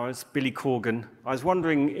Flowers, Billy Corgan. I was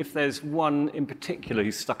wondering if there's one in particular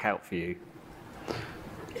who stuck out for you.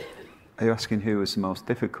 Are you asking who was the most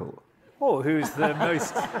difficult? Or who's the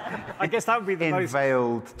most... I guess that would be the in most... In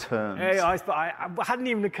veiled terms. I hadn't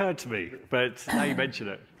even occurred to me, but now you mention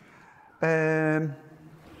it.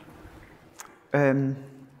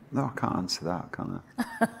 No, I can't answer that, can I?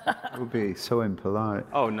 It would be so impolite.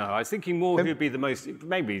 Oh, no, I was thinking more who'd be the most...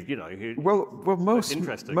 Maybe,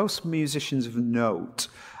 most musicians of note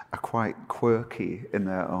are quite quirky in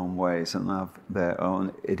their own ways and have their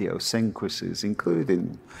own idiosyncrasies,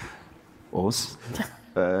 including us.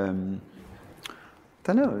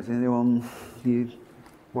 Don't know, is anyone I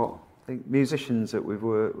think musicians that we've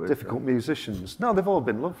worked with. Difficult musicians. No, they've all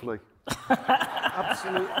been lovely.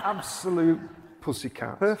 absolute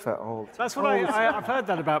pussycats. Perfect. All. That's what I've heard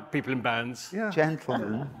that about people in bands. Yeah.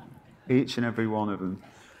 Gentlemen, each and every one of them.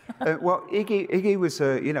 Iggy was,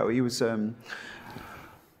 he was a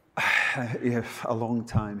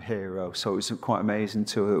long-time hero, so it was quite amazing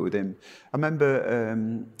to work with him. I remember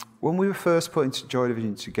when we were first putting Joy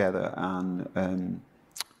Division together, and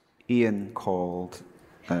Ian called,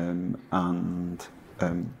 and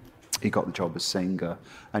he got the job as singer,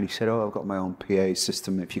 and he said, I've got my own PA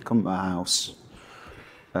system. If you come to my house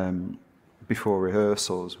before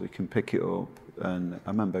rehearsals, we can pick it up. And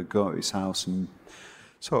I remember going to his house and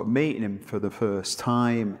sort of meeting him for the first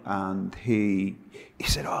time, and he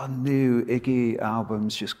said, "Oh, new Iggy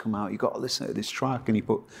album's just come out. You got to listen to this track." And he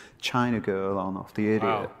put China Girl on off The Idiot.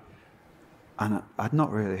 Wow. And I'd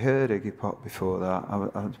not really heard Iggy Pop before that. I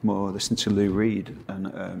was more listening to Lou Reed,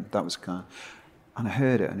 and that was kind of... And I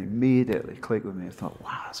heard it, and it immediately clicked with me. I thought,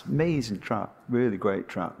 wow, it's an amazing track, really great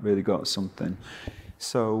track, really got something.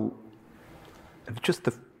 So just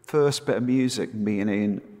the first bit of music me and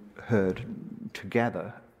Ian heard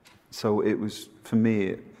together. So it was, for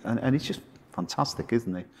me, and he's just fantastic,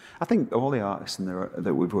 isn't he? I think all the artists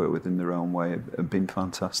that we've worked with in their own way have been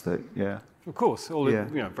fantastic, yeah. Of course, all the,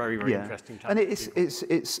 very, very interesting. And it's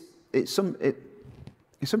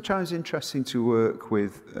sometimes interesting to work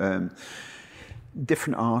with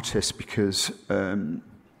different artists, because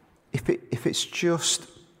if it's just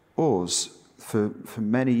us for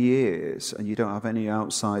many years and you don't have any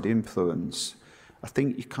outside influence, I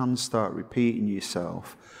think you can start repeating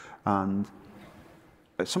yourself. And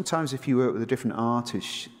sometimes if you work with a different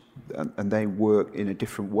artist and they work in a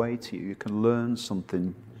different way to you, you can learn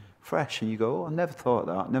something fresh, and you go, "Oh, I never thought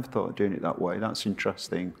of that. Never thought of doing it that way. That's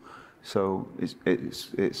interesting." So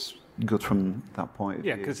it's good from that point of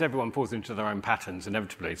view. Yeah, because everyone falls into their own patterns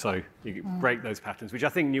inevitably, so you break those patterns, which I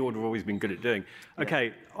think New Order have always been good at doing.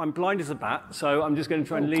 Okay, I'm blind as a bat, so I'm just going to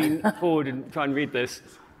try and lean forward and try and read this.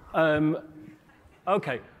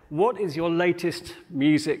 Okay, what is your latest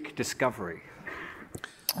music discovery?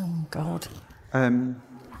 Oh, God.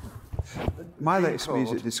 My latest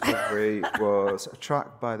music discovery was a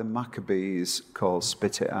track by the Maccabees called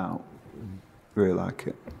Spit It Out. Really like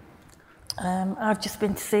it. I've just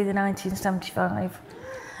been to see the 1975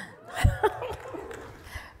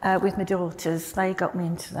 with my daughters. They got me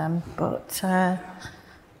into them, but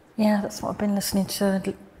that's what I've been listening to,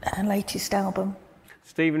 the latest album.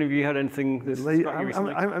 Stephen, have you had anything that's I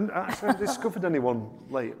haven't discovered anyone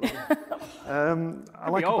lately. I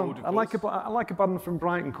like a band from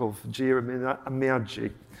Brighton called Jira and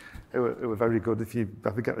Miyagi, who are very good. If you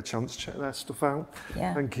ever get a chance, check their stuff out.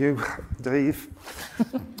 Yeah. Thank you, Dave.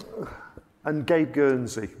 And Gabe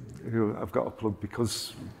Guernsey, who I've got to plug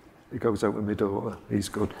because he goes out with my daughter. He's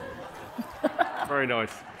good. Very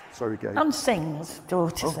nice. Sorry, Gabe. And sings,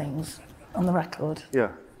 daughter sings on the record.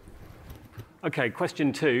 Yeah. Okay,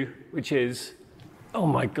 question 2, which is, oh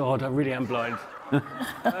my God, I really am blind. Do you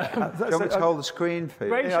want me to hold the screen for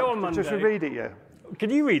you? Great show on Monday. Just read it, yeah.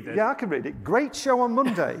 Can you read this? Yeah, I can read it. Great show on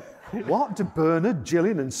Monday. What do Bernard,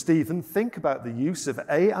 Gillian and Stephen think about the use of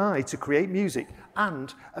AI to create music,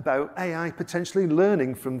 and about AI potentially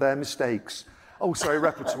learning from their mistakes? Oh, sorry,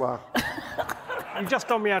 repertoire. You've just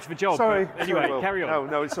done me out of a job. Sorry. Anyway, carry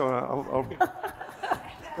on. No, it's all right. I'll...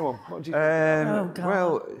 Go on, what do you think?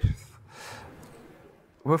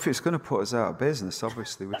 Well, if it's going to put us out of business,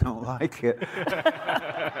 obviously we don't like it.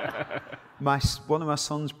 One of my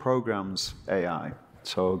son's programs AI,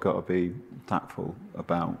 so I've got to be tactful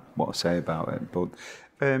about what I say about it. But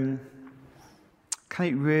can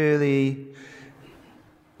it really...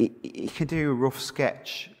 It can do a rough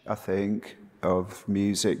sketch, I think, of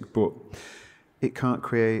music, but it can't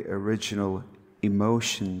create original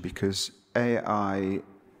emotion, because AI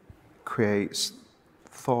creates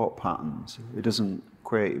thought patterns. It doesn't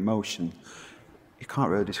create emotion. You can't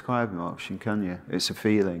really describe emotion, can you? It's a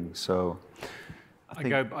feeling. So I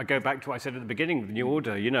go back to what I said at the beginning with the New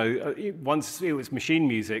Order. You know, once it was machine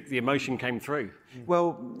music, the emotion came through.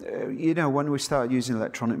 Well, when we started using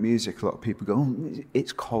electronic music, a lot of people go, "Oh,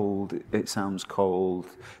 it's cold. It sounds cold,"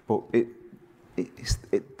 but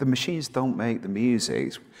the machines don't make the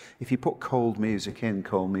music. If you put cold music in,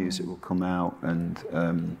 cold music will come out,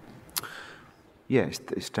 and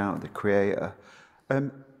it's down to the creator.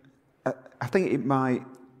 I think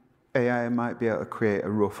AI might be able to create a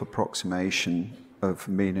rough approximation of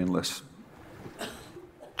meaningless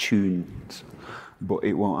tunes, but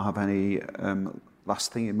it won't have any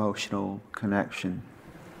lasting emotional connection.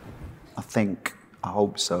 I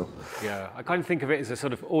hope so. Yeah, I kind of think of it as a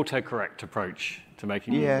sort of autocorrect approach to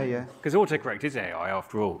making music. Yeah. Because autocorrect is AI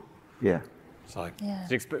after all. Yeah. So,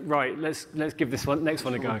 right, let's give this next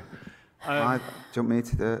one a go. Do you want me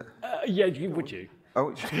to do it? Would you?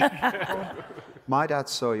 Oh, my dad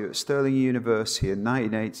saw you at Stirling University in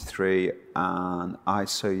 1983, and I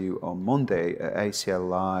saw you on Monday at ACL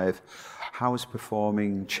Live. How has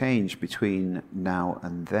performing changed between now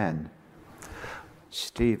and then?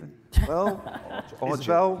 Stephen. Well,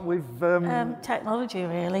 Isabel, we've... Technology,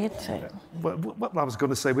 really, isn't it? Well, I was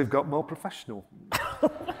going to say we've got more professional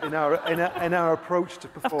in our approach to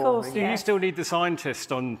performing. Of course, Do you still need the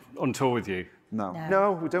scientist on tour with you?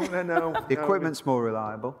 No, we don't. No, the equipment's more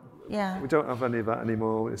reliable. Yeah. We don't have any of that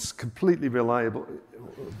anymore. It's completely reliable.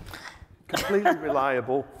 completely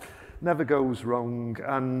reliable, never goes wrong,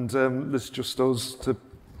 and there's just us to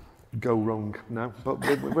go wrong now. But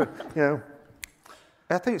we're you know,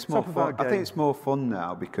 I think it's more top of our fun. I game. think it's more fun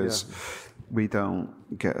now because we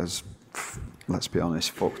don't get as, let's be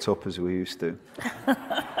honest, fucked up as we used to.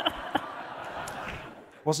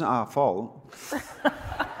 Wasn't our fault.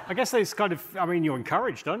 I guess it's kind of, I mean, you're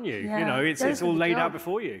encouraged, aren't you? Yeah. You know, it's Goes all with the laid out job.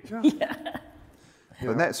 before you.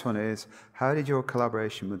 The next one is, how did your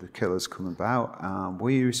collaboration with the Killers come about?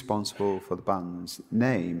 Were you responsible for the band's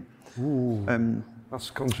name?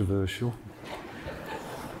 That's controversial.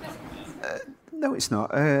 No, it's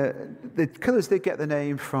not. The Killers did get the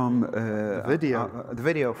name from the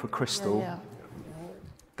video for Crystal. Yeah.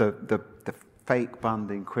 The fake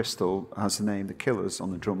band in Crystal has the name The Killers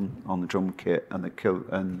on the drum kit, and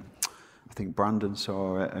and I think Brandon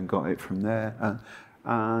saw it and got it from there.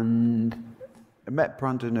 And I met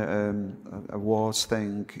Brandon at an awards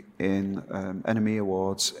thing in Enemy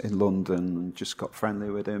Awards in London, and just got friendly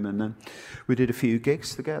with him, and then we did a few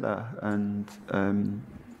gigs together, and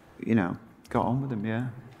you know, got on with them, yeah,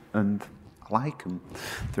 and I like them.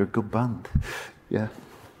 They're a good band, yeah.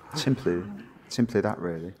 Simply that,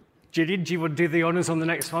 really. Gillian, do you want to do the honours on the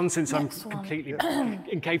next one, since Next I'm one. completely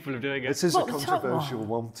incapable of doing it? This is What, a the top controversial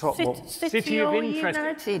one. Top one. City of or Interest.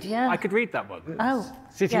 United, yeah. I could read that one. Oh,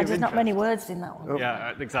 City yeah, of there's not Interest. many words in that one.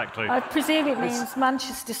 Yeah, exactly. I presume it means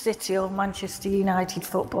Manchester City or Manchester United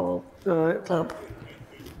Football Club.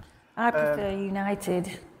 I prefer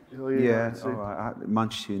United. Yeah, all right.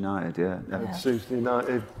 Manchester United, yeah. Manchester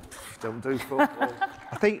United don't do football.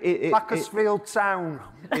 I think Macclesfield Town.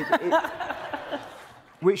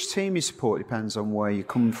 which team you support depends on where you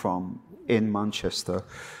come from in Manchester.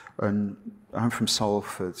 And I'm from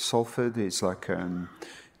Salford. Salford is like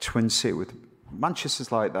twin city with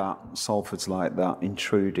Manchester's like that, Salford's like that,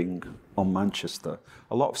 intruding on Manchester.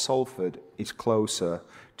 A lot of Salford is closer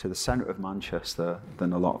to the centre of Manchester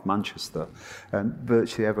than a lot of Manchester. And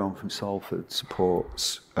virtually everyone from Salford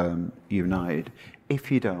supports United. If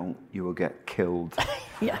you don't, you will get killed.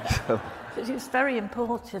 Yeah, it's very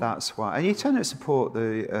important. That's why. And you tend to support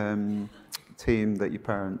the team that your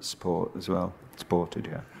parents support as well. Supported,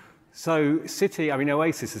 yeah. So, City, I mean,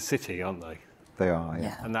 Oasis is City, aren't they? They are, yeah.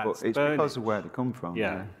 Yeah. And that's But it's Burnley. because of where they come from.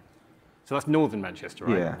 Yeah. So that's northern Manchester,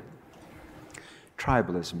 right? Yeah.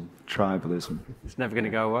 Tribalism. It's never going to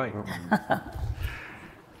go away.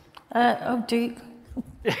 Do you,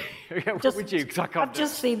 Yeah, what Just- would you? 'Cause I can't I've do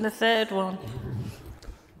just seen the third one.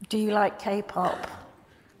 Do you like K-pop? it.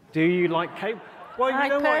 Do you like Cape? Well, you I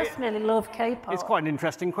know what? personally love K-pop. It's quite an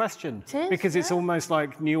interesting question. It is, because it's yeah. almost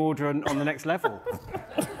like New Order on the next level.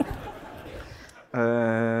 We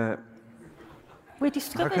How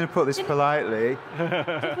discovered. can I put this politely?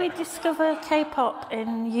 Did we discover K-pop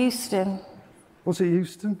in Euston? Was it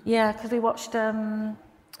Houston? Yeah, because we watched a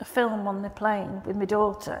film on the plane with my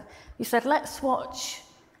daughter. We said, let's watch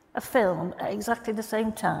a film at exactly the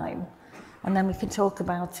same time, and then we can talk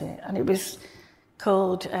about it. And it was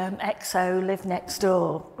called EXO Live Next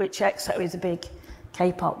Door, which EXO is a big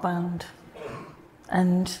K-pop band.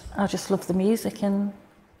 And I just love the music and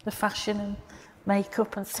the fashion and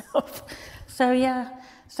makeup and stuff. So, yeah.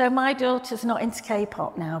 So my daughter's not into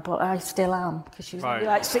K-pop now, but I still am, because she was only Right.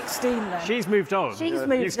 like 16 then. She's moved on. She's You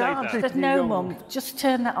moved stayed on. there. She said, no, Mum, just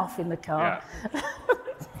turn that off in the car. Yeah.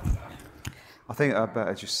 I think I'd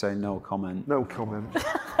better just say no comment. No comment.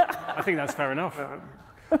 I think that's fair enough.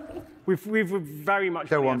 We've very much. I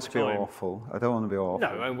don't run want out to of be time. awful. I don't want to be awful.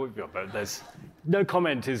 No, but there's no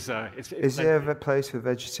comment. Is Is there a place for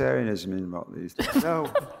vegetarianism in rock these days? No.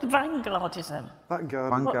 Vanguardism.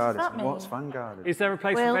 Vanguard. What's that Vanguardism. mean? What's vanguardism? Is there a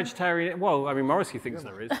place Well- for vegetarian? Well, I mean, Morrissey thinks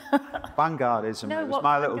there is. Vanguardism. No, it was what's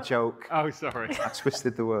my little vanguard- joke. Oh, sorry. I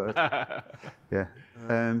twisted the word. Yeah.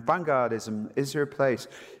 Vanguardism. Is there a place?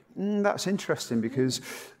 That's interesting because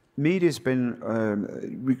media's been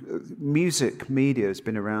music media has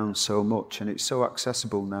been around so much, and it's so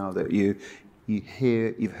accessible now that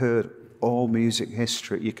you've heard all music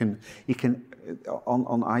history. You can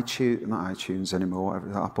on iTunes, not iTunes anymore,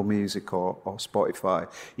 whatever, Apple Music or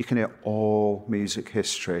Spotify. You can hear all music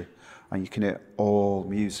history, and you can hear all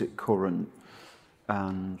music current,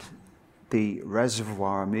 and the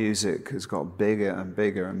reservoir of music has got bigger and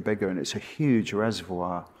bigger and bigger, and it's a huge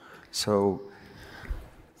reservoir. So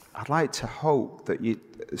I'd like to hope that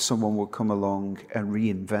someone will come along and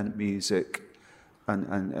reinvent music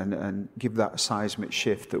and give that seismic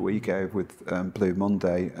shift that we gave with Blue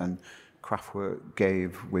Monday and Kraftwerk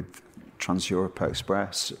gave with Trans-Europe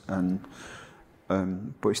Express.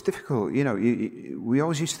 But it's difficult, you know. We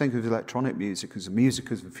always used to think of electronic music as the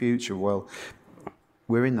music of the future. Well,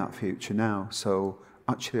 we're in that future now, so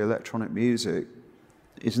actually electronic music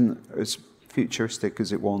isn't as futuristic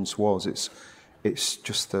as it once was. It's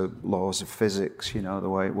just the laws of physics, you know, the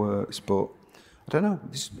way it works. But I don't know.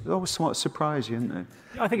 It's always somewhat surprising, isn't it?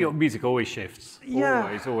 I think music always shifts.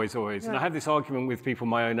 Yeah. Always. Yeah. And I have this argument with people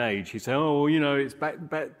my own age who say, oh, you know, it's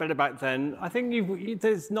better back then. I think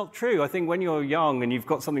that's not true. I think when you're young and you've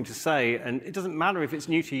got something to say, and it doesn't matter if it's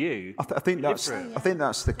new to you. I think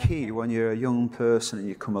that's the key. When you're a young person and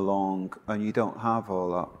you come along and you don't have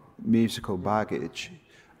all that musical baggage,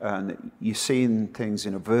 and you're seeing things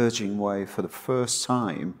in a virgin way for the first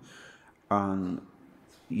time, and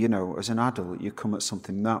you know, as an adult, you come at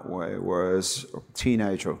something that way, whereas a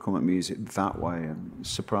teenager will come at music that way and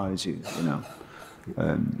surprise you,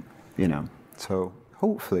 you know. So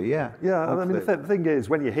hopefully, yeah. Yeah, hopefully. I mean, the thing is,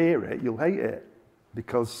 when you hear it, you'll hate it,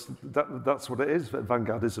 because that's what it is,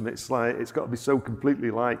 vanguardism. It's like, it's got to be so completely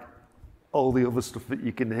like all the other stuff that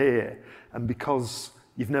you can hear, and because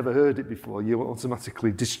you've never heard it before, you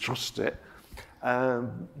automatically distrust it.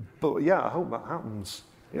 But yeah, I hope that happens.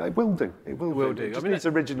 Yeah, it will do. It will do. I mean, it's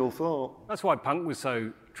original thought. That's why punk was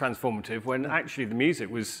so transformative, when actually the music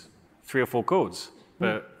was 3 or 4 chords,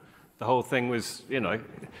 but the whole thing was, you know,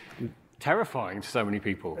 terrifying to so many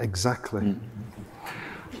people. Exactly.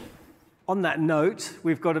 On that note,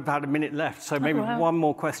 we've got about a minute left, so maybe one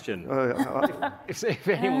more question. If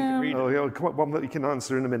anyone can read it. Oh, yeah, one that you can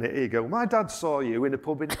answer in a minute. Here you go. My dad saw you in a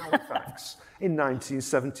pub in Halifax in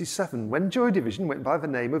 1977 when Joy Division went by the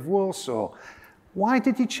name of Warsaw. Why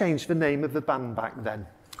did you change the name of the band back then?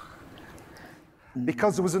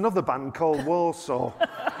 Because there was another band called Warsaw.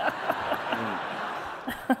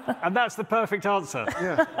 And that's the perfect answer.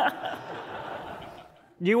 Yeah.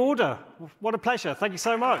 New Order. What a pleasure. Thank you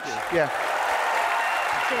so much. Yeah.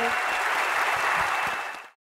 Thank you.